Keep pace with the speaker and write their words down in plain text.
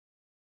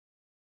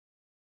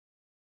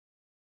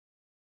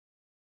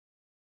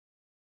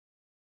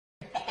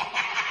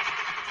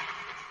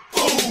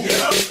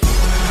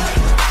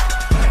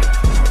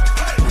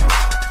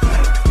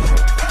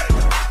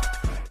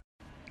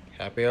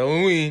Happy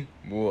Halloween.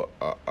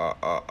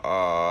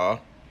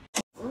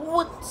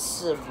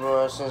 What's up,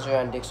 bro? Since we're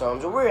on Dick's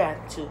Arms, we're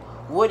at to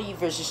Woody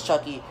versus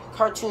Chucky,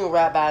 cartoon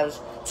rap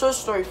battles, Toy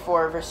Story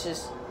 4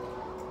 versus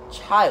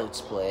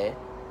Child's Play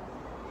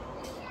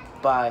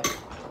by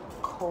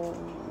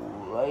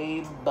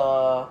Collab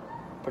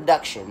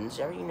Productions.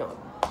 You already know it.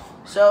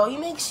 So he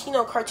makes,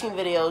 cartoon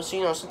videos,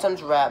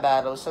 sometimes rap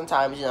battles,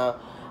 sometimes,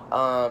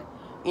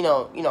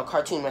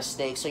 cartoon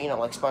mistakes, so,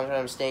 like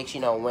SpongeBob mistakes,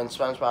 when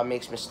SpongeBob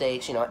makes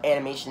mistakes,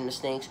 animation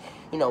mistakes,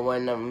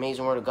 when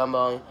Amazing World of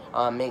Gumball,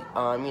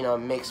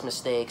 makes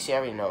mistakes, you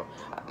already know.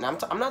 Now,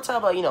 I'm not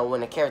talking about,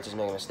 when the characters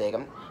make a mistake.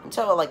 I'm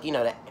talking about, like,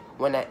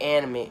 when the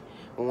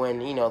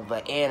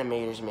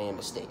animators made a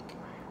mistake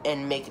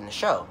in making the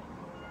show.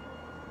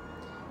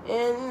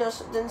 And,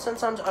 then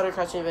sometimes other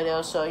cartoon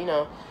videos, so,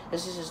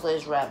 this is his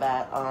latest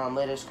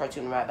latest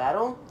cartoon rap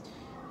battle.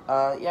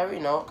 You already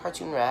know,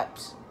 cartoon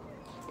raps.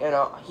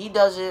 He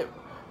does it,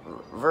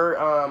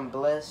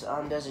 Bless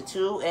does it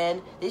too,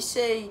 and they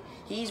say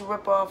he's a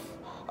ripoff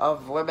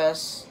of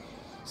Webbest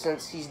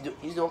since he's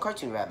doing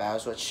cartoon rap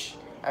battles, which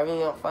I really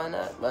don't find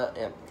that, but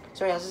yeah.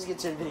 So yeah, let's get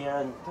to the video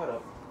and hold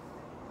up.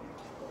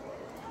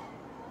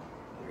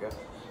 Here we go.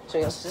 So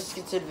yeah, let's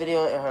get to the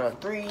video and hold on.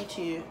 3,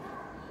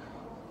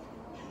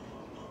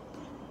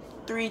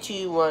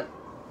 2, 1.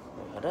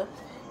 Hold up.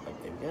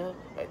 There we go.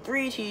 Right,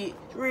 3, 2,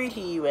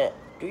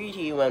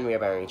 1. We are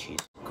battling cheese.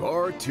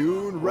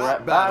 Cartoon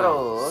rap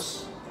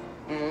battles.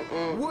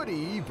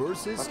 Woody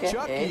versus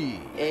Chucky.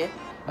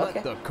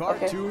 Let the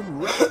cartoon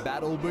rap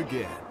battle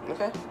begin.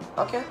 Okay.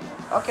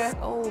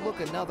 Oh, look,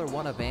 another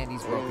one of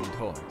Andy's broken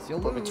toys. You'll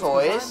lose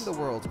toys. I'm the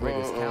world's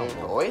greatest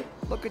cowboy.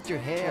 Look at your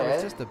hair,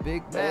 it's just a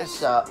big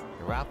mess.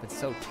 Your outfit's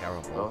so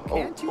terrible.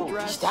 Can't you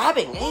dress?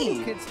 Stabbing,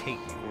 All kids hate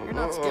you. You're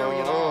not scary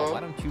at all. Why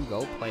don't you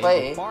go play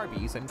with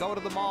Barbies and go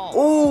to the mall?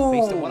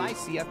 Based on what I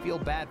see, I feel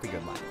bad for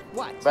your life.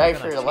 What? Bad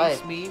for your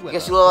life?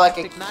 Because you look like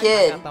a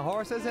kid. I got the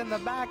horses in the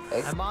back.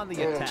 I'm on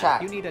the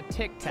attack. You need a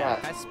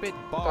tic-tac. I spit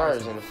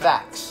bars and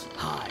facts.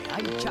 Hi,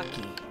 I'm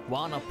Chucky.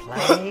 Wanna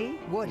play?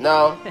 Woody?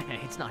 No.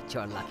 It's not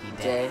your lucky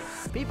day.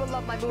 People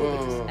love my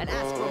movies and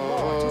ask for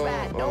more. Too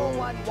bad no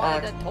one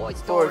wanted a Toy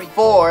Story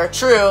 4.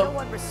 True. No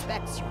one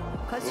respects you.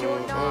 Cause you're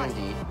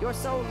naughty. You're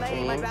so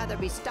lame, I'd rather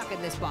be stuck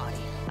in this body.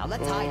 Now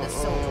let's hide the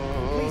soul.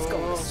 Please go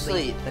to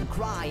sleep. Then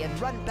cry and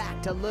run back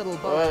to Little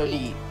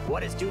Bodie.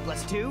 What is 2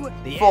 + 2?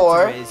 The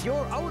 4. answer is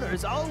your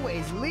owners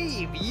always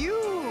leave you.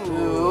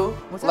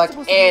 Like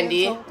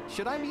Andy.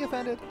 Should I be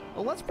offended?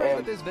 Well, let's pray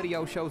that this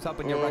video shows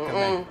up in your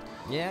recommend.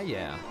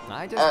 Yeah.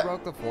 I just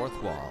broke the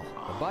 4th wall.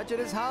 The budget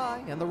is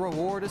high and the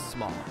reward is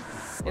small.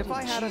 If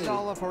I had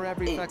 $1 for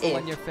every freckle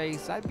on your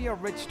face, I'd be a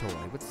rich toy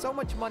with so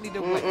much money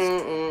to waste.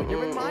 When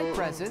you're in my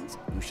presence,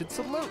 you should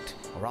salute,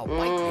 or I'll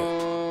bite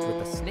you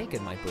with a snake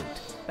in my boot.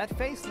 That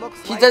face looks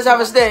like he does have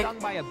a snake. Stung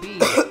by a bee.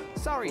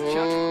 Sorry,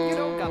 Chuck, you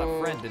don't got a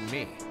friend in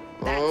me.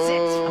 That's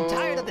it. I'm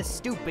tired of this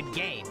stupid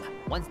game.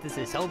 Once this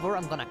is over,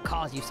 I'm gonna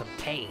cause you some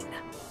pain.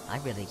 I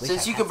really wish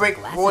Since you could break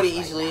 40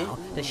 easily.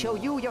 To show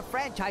you your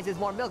franchise is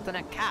more milk than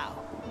a cow.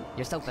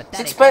 You're so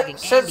pathetic.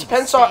 Since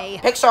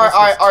Pixar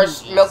are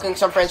milking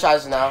some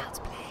franchises now.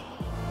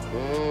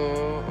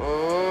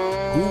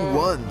 Who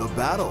won the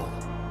battle?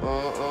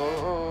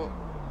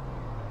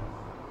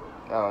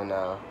 Oh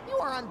no. You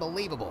are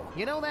unbelievable.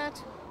 You know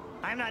that?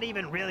 I'm not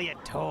even really a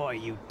toy,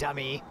 you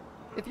dummy.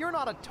 If you're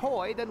not a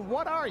toy, then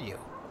what are you?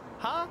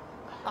 Huh?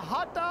 A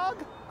hot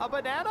dog? A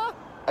banana?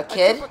 A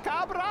kid? A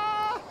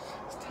chupacabra?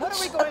 What are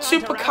we going a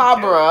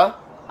chupacabra?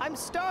 I'm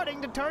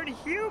starting to turn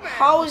human.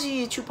 How is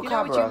he a chupacabra? You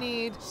know what you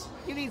need?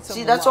 You need some.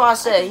 See, that's why I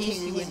said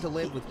he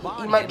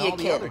might be a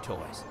kid.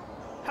 Toys.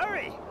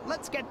 Hurry!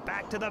 Let's get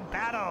back to the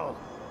battle.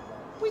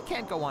 We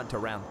can't go on to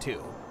round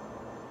 2.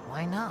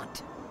 Why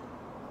not?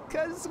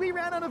 'Cause we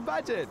ran out of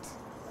budget.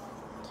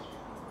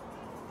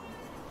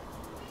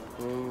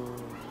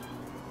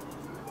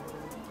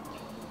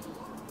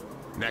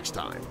 Next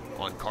time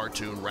on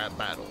Cartoon Rap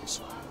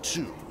Battles,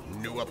 2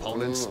 new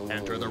opponents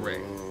enter the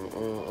ring.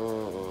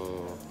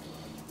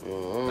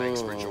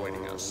 Thanks for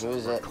joining us. Who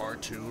is it?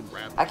 Cartoon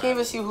Rap I can't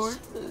even see who it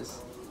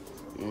is.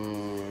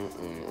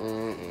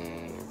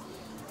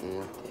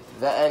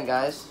 The end,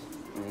 guys.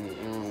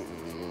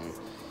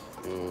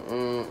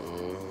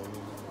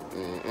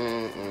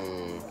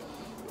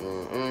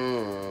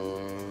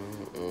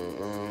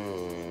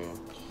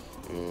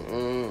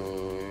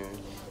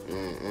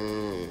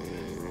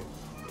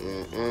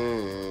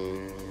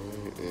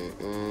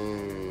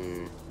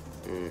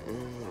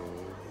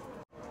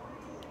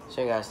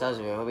 So guys, that was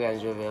the video. Hope you guys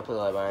enjoyed the video. Please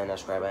like button,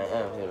 subscribe button,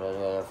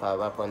 and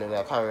follow up on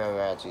the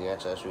comment to the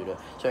next video.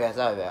 So guys,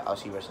 that was the video. I'll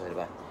see you later.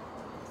 Bye.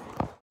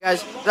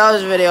 Guys, that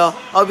was the video.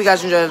 Hope you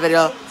guys enjoyed the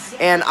video,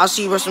 and I'll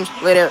see you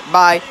later.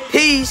 Bye.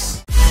 Peace.